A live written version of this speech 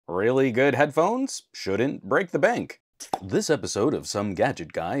Really good headphones shouldn't break the bank. This episode of Some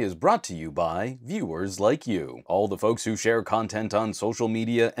Gadget Guy is brought to you by viewers like you, all the folks who share content on social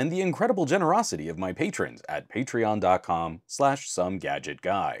media, and the incredible generosity of my patrons at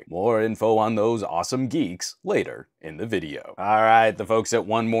patreon.com/SomeGadgetGuy. More info on those awesome geeks later in the video. Alright, the folks at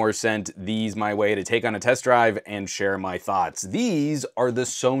 1More sent these my way to take on a test drive and share my thoughts. These are the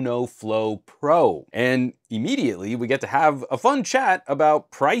Sonoflow Pro, and immediately we get to have a fun chat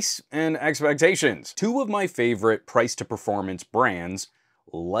about price and expectations. Two of my favorite price to performance brands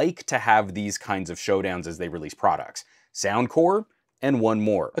like to have these kinds of showdowns as they release products. Soundcore and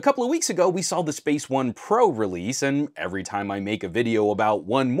 1More. A couple of weeks ago, we saw the Space One Pro release, and every time I make a video about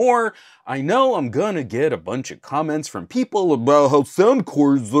 1More, I know I'm gonna get a bunch of comments from people about how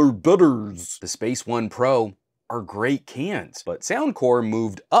Soundcores are better. The Space One Pro are great cans, but Soundcore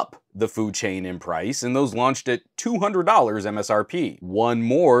moved up the food chain in price, and those launched at $200 MSRP.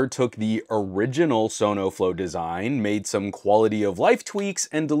 1More took the original Sonoflow design, made some quality of life tweaks,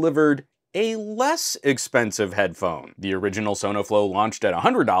 and delivered a less expensive headphone. The original Sonoflow launched at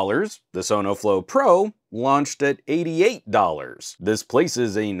 $100, the Sonoflow Pro launched at $88. This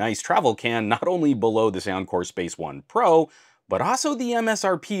places a nice travel can not only below the Soundcore Space One Pro, but also the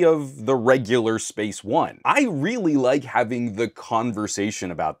MSRP of the regular Space One. I really like having the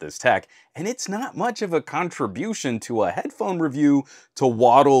conversation about this tech, and it's not much of a contribution to a headphone review to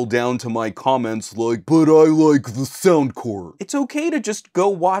waddle down to my comments like, but I like the Soundcore. It's okay to just go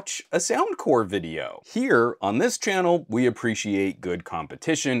watch a Soundcore video. Here on this channel, we appreciate good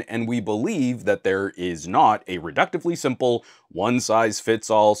competition, and we believe that there is not a reductively simple,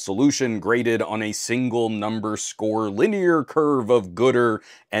 one-size-fits-all solution graded on a single number score linear curve of gooder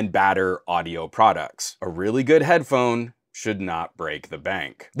and badder audio products. A really good headphone should not break the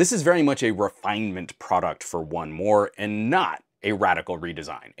bank. This is very much a refinement product for 1More and not a radical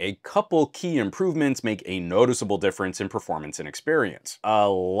redesign. A couple key improvements make a noticeable difference in performance and experience. A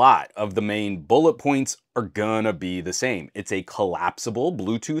lot of the main bullet points are gonna be the same. It's a collapsible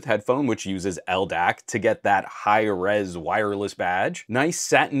Bluetooth headphone which uses LDAC to get that high-res wireless badge, nice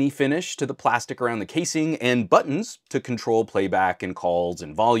satiny finish to the plastic around the casing, and buttons to control playback and calls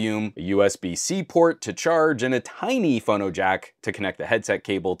and volume, a USB-C port to charge, and a tiny phono jack to connect the headset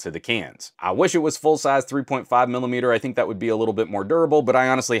cable to the cans. I wish it was full-size 3.5mm. I think that would be a little bit more durable, but I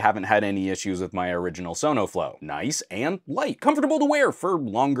honestly haven't had any issues with my original Sonoflow. Nice and light, comfortable to wear for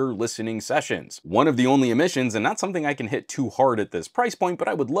longer listening sessions. One of the only omissions, and not something I can hit too hard at this price point, but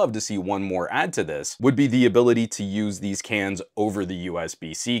I would love to see 1More add to this, would be the ability to use these cans over the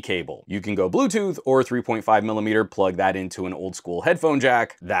USB-C cable. You can go Bluetooth or 3.5mm, plug that into an old school headphone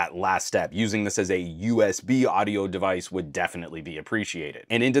jack. That last step, using this as a USB audio device, would definitely be appreciated.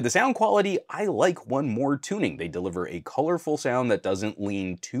 And into the sound quality, I like 1More tuning. They deliver a colorful sound that doesn't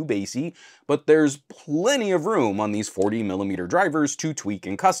lean too bassy, but there's plenty of room on these 40mm drivers to tweak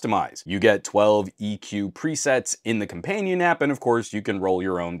and customize. You get 12 EQ presets in the companion app, and of course you can roll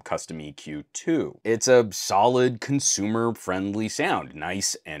your own custom EQ too. It's a solid consumer-friendly sound,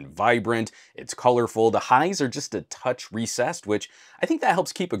 nice and vibrant, it's colorful, the highs are just a touch recessed, which I think that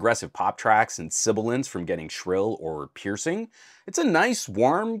helps keep aggressive pop tracks and sibilants from getting shrill or piercing. It's a nice,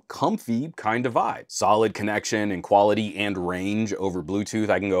 warm, comfy kind of vibe. Solid connection and quality and range over Bluetooth.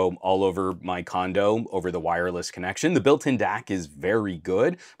 I can go all over my condo over the wireless connection. The built-in DAC is very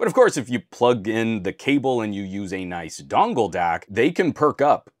good, but of course if you plug in the cable and you use a nice dongle DAC, they can perk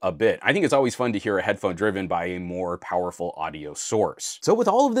up a bit. I think it's always fun to hear a headphone driven by a more powerful audio source. So with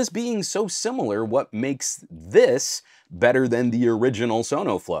all of this being so similar, what makes this better than the original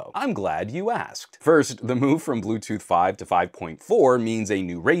Sonoflow? I'm glad you asked. First, the move from Bluetooth 5 to 5.4 means a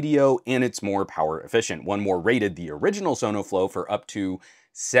new radio, and it's more power efficient. 1More rated the original Sonoflow for up to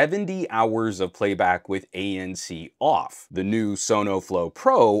 70 hours of playback with ANC off. The new Sonoflow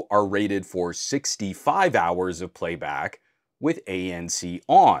Pro are rated for 65 hours of playback with ANC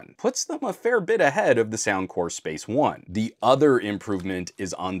on. Puts them a fair bit ahead of the Soundcore Space One. The other improvement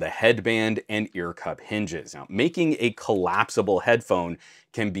is on the headband and ear cup hinges. Now, making a collapsible headphone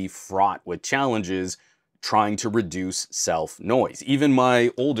can be fraught with challenges trying to reduce self-noise. Even my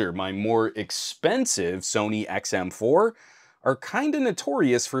more expensive Sony XM4 are kind of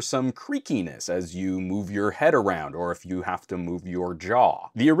notorious for some creakiness as you move your head around or if you have to move your jaw.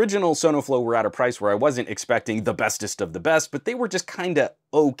 The original Sonoflow were at a price where I wasn't expecting the bestest of the best, but they were just kind of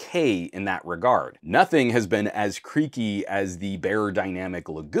okay in that regard. Nothing has been as creaky as the Bear Dynamic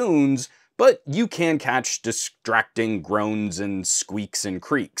Lagoons, but you can catch distracting groans and squeaks and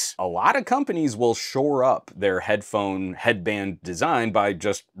creaks. A lot of companies will shore up their headphone headband design by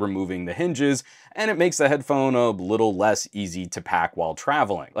just removing the hinges, and it makes the headphone a little less easy to pack while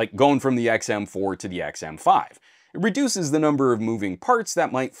traveling, like going from the XM4 to the XM5. It reduces the number of moving parts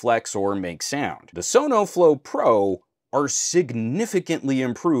that might flex or make sound. The SonoFlow Pro are significantly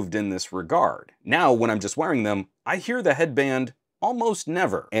improved in this regard. Now, when I'm just wearing them, I hear the headband almost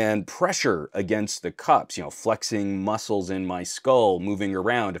never. And pressure against the cups, flexing muscles in my skull, moving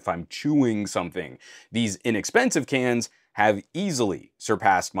around if I'm chewing something. These inexpensive cans have easily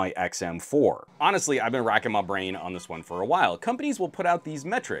surpassed my XM4. Honestly, I've been racking my brain on this one for a while. Companies will put out these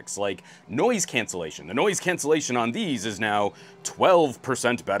metrics like noise cancellation. The noise cancellation on these is now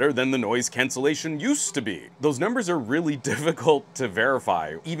 12% better than the noise cancellation used to be. Those numbers are really difficult to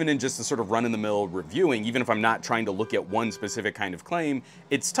verify, even in just a sort of run-of-the-mill reviewing. Even if I'm not trying to look at one specific kind of claim,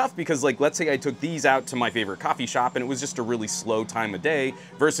 it's tough because, like, let's say I took these out to my favorite coffee shop and it was just a really slow time of day,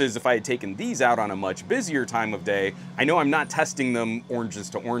 versus if I had taken these out on a much busier time of day, I know I'm not testing them oranges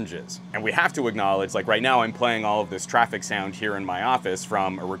to oranges. And we have to acknowledge, like right now I'm playing all of this traffic sound here in my office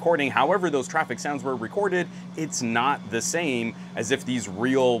from a recording. However those traffic sounds were recorded, it's not the same as if these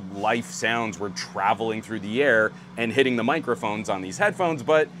real life sounds were traveling through the air and hitting the microphones on these headphones,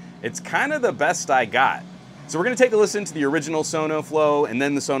 but it's kind of the best I got. So we're gonna take a listen to the original SonoFlow and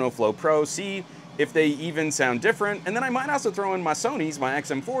then the SonoFlow Pro, see if they even sound different, and then I might also throw in my Sonys, my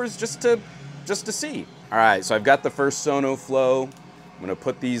XM4s, just to see. All right, so I've got the first SonoFlow. I'm gonna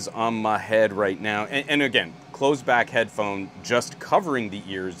put these on my head right now. And again, closed back headphone, just covering the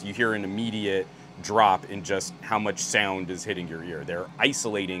ears, you hear an immediate drop in just how much sound is hitting your ear. They're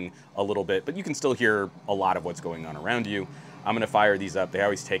isolating a little bit, but you can still hear a lot of what's going on around you. I'm gonna fire these up. They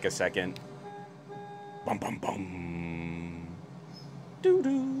always take a second. Bum, bum, bum.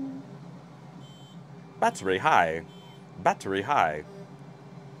 Doo-doo. Battery high. Battery high.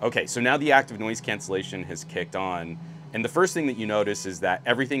 Okay, so now the active noise cancellation has kicked on, and the first thing that you notice is that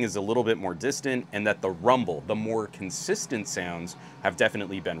everything is a little bit more distant and that the rumble, the more consistent sounds, have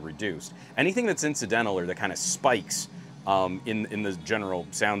definitely been reduced. Anything that's incidental or that kind of spikes in the general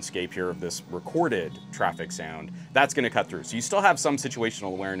soundscape here of this recorded traffic sound, that's going to cut through. So you still have some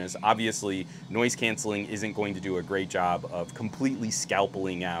situational awareness. Obviously, noise canceling isn't going to do a great job of completely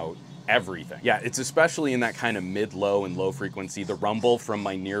scalpeling out everything. Yeah, it's especially in that kind of mid-low and low frequency, the rumble from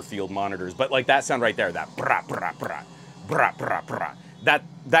my near-field monitors. But like that sound right there, that brah, brah, brah, brah, brah, brah,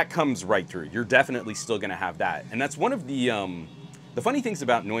 that comes right through. You're definitely still gonna have that. And that's one of the funny things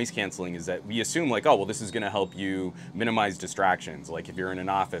about noise canceling is that we assume like, oh, well, this is gonna help you minimize distractions, like if you're in an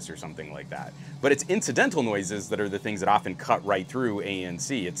office or something like that. But it's incidental noises that are the things that often cut right through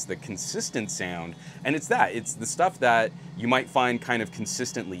ANC. It's the consistent sound, and it's the stuff that you might find kind of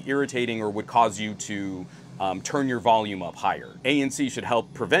consistently irritating or would cause you to turn your volume up higher. ANC should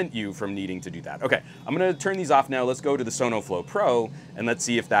help prevent you from needing to do that. Okay, I'm gonna turn these off now. Let's go to the SonoFlow Pro, and let's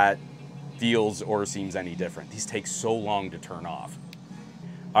see if that feels or seems any different. These take so long to turn off.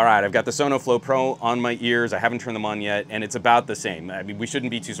 All right, I've got the SonoFlow Pro on my ears. I haven't turned them on yet, and it's about the same. I mean, we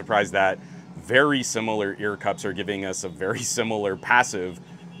shouldn't be too surprised that very similar ear cups are giving us a very similar passive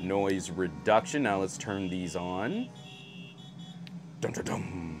noise reduction. Now let's turn these on. Dum, dum,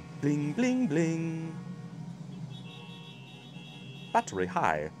 dum. Bling, bling, bling. Battery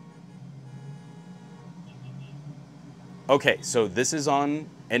high. Okay, so this is on,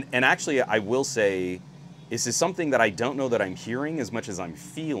 and actually I will say, this is something that I don't know that I'm hearing as much as I'm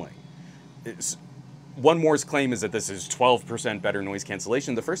feeling. 1More's claim is that this is 12% better noise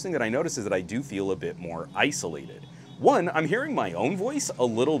cancellation. The first thing that I notice is that I do feel a bit more isolated. One, I'm hearing my own voice a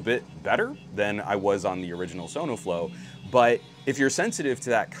little bit better than I was on the original SonoFlow, but if you're sensitive to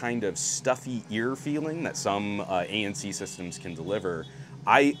that kind of stuffy ear feeling that some ANC systems can deliver,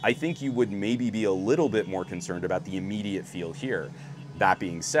 I think you would maybe be a little bit more concerned about the immediate feel here. That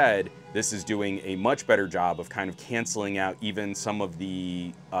being said, this is doing a much better job of kind of canceling out even some of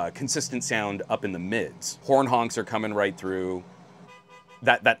the consistent sound up in the mids. Horn honks are coming right through.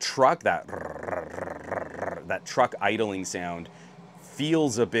 That truck idling sound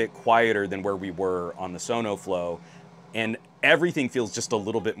feels a bit quieter than where we were on the SonoFlow, and everything feels just a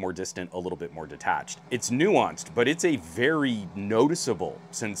little bit more distant, a little bit more detached. It's nuanced, but it's a very noticeable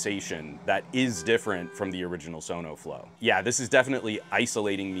sensation that is different from the original SonoFlow. Yeah, this is definitely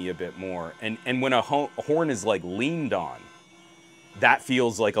isolating me a bit more. And when a horn is like leaned on, that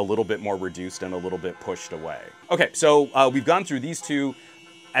feels like a little bit more reduced and a little bit pushed away. Okay, so we've gone through these two.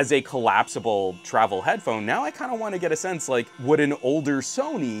 as a collapsible travel headphone, now I kind of want to get a sense, like, would an older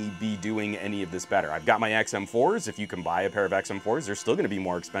Sony be doing any of this better? I've got my XM4s. If you can buy a pair of XM4s, they're still going to be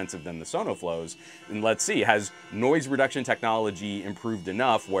more expensive than the Sonoflows. And let's see, has noise reduction technology improved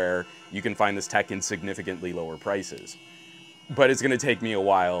enough where you can find this tech in significantly lower prices? But it's going to take me a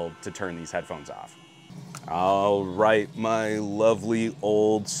while to turn these headphones off. All right, my lovely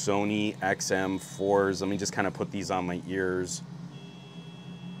old Sony XM4s. Let me just kind of put these on my ears.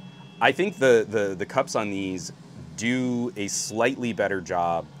 I think the cups on these do a slightly better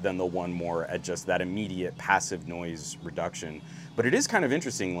job than the 1More at just that immediate passive noise reduction. But it is kind of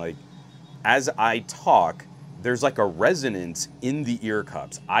interesting, like, as I talk, there's like a resonance in the ear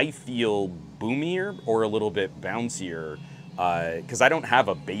cups. I feel boomier or a little bit bouncier, because I don't have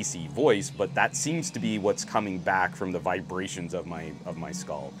a bassy voice, but that seems to be what's coming back from the vibrations of my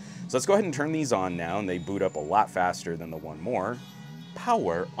skull. So let's go ahead and turn these on now, and they boot up a lot faster than the 1More.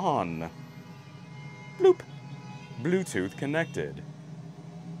 Power on. Bloop. Bluetooth connected.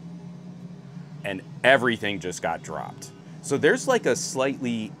 And everything just got dropped. So there's like a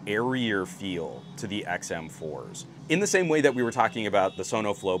slightly airier feel to the XM4s. In the same way that we were talking about the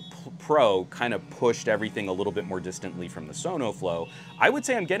Sonoflow Pro kind of pushed everything a little bit more distantly from the Sonoflow, I would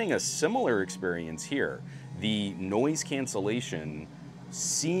say I'm getting a similar experience here. The noise cancellation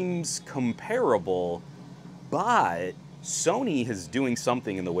seems comparable, but Sony is doing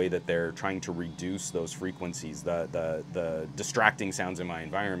something in the way that they're trying to reduce those frequencies, the distracting sounds in my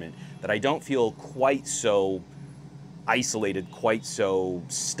environment, that I don't feel quite so isolated, quite so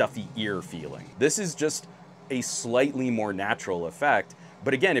stuffy ear feeling. This is just a slightly more natural effect.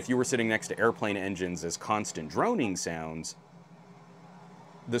 But again, if you were sitting next to airplane engines as constant droning sounds,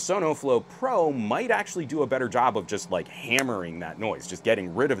 the Sonoflow Pro might actually do a better job of just like hammering that noise, just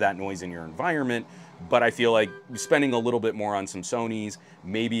getting rid of that noise in your environment. But I feel like spending a little bit more on some Sonys,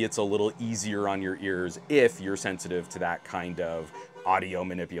 maybe it's a little easier on your ears if you're sensitive to that kind of audio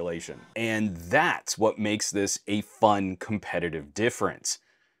manipulation. And that's what makes this a fun competitive difference.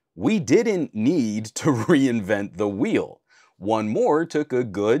 We didn't need to reinvent the wheel. 1More took a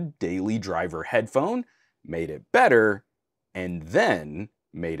good daily driver headphone, made it better, and then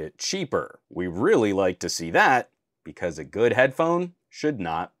made it cheaper. We really like to see that, because a good headphone should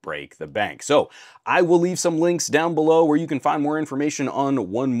not break the bank. So I will leave some links down below where you can find more information on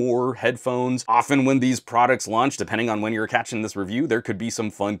 1More headphones. Often when these products launch, depending on when you're catching this review, there could be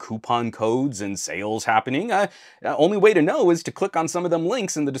some fun coupon codes and sales happening. Only way to know is to click on some of them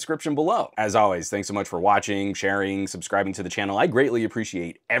links in the description below. As always, thanks so much for watching, sharing, subscribing to the channel. I greatly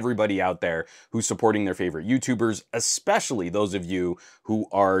appreciate everybody out there who's supporting their favorite YouTubers, especially those of you who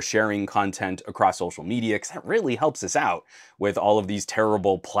are sharing content across social media, because that really helps us out with all of these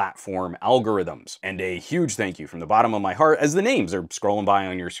terrible platform algorithms. And a huge thank you from the bottom of my heart, as the names are scrolling by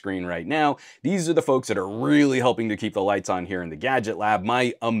on your screen right now. These are the folks that are really helping to keep the lights on here in the Gadget Lab,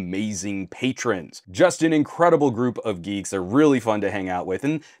 my amazing patrons. Just an incredible group of geeks. They're really fun to hang out with,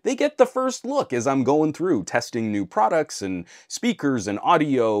 and they get the first look as I'm going through testing new products and speakers and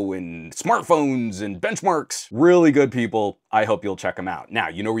audio and smartphones and benchmarks. Really good people. I hope you'll check them out. Now,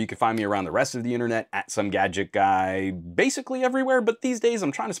 you know where you can find me around the rest of the internet, at SomeGadgetGuy, basically everywhere, but these days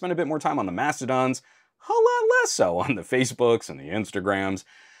I'm trying to spend a bit more time on the Mastodons, a lot less so on the Facebooks and the Instagrams,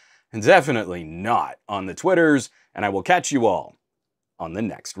 and definitely not on the Twitters, and I will catch you all on the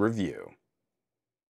next review.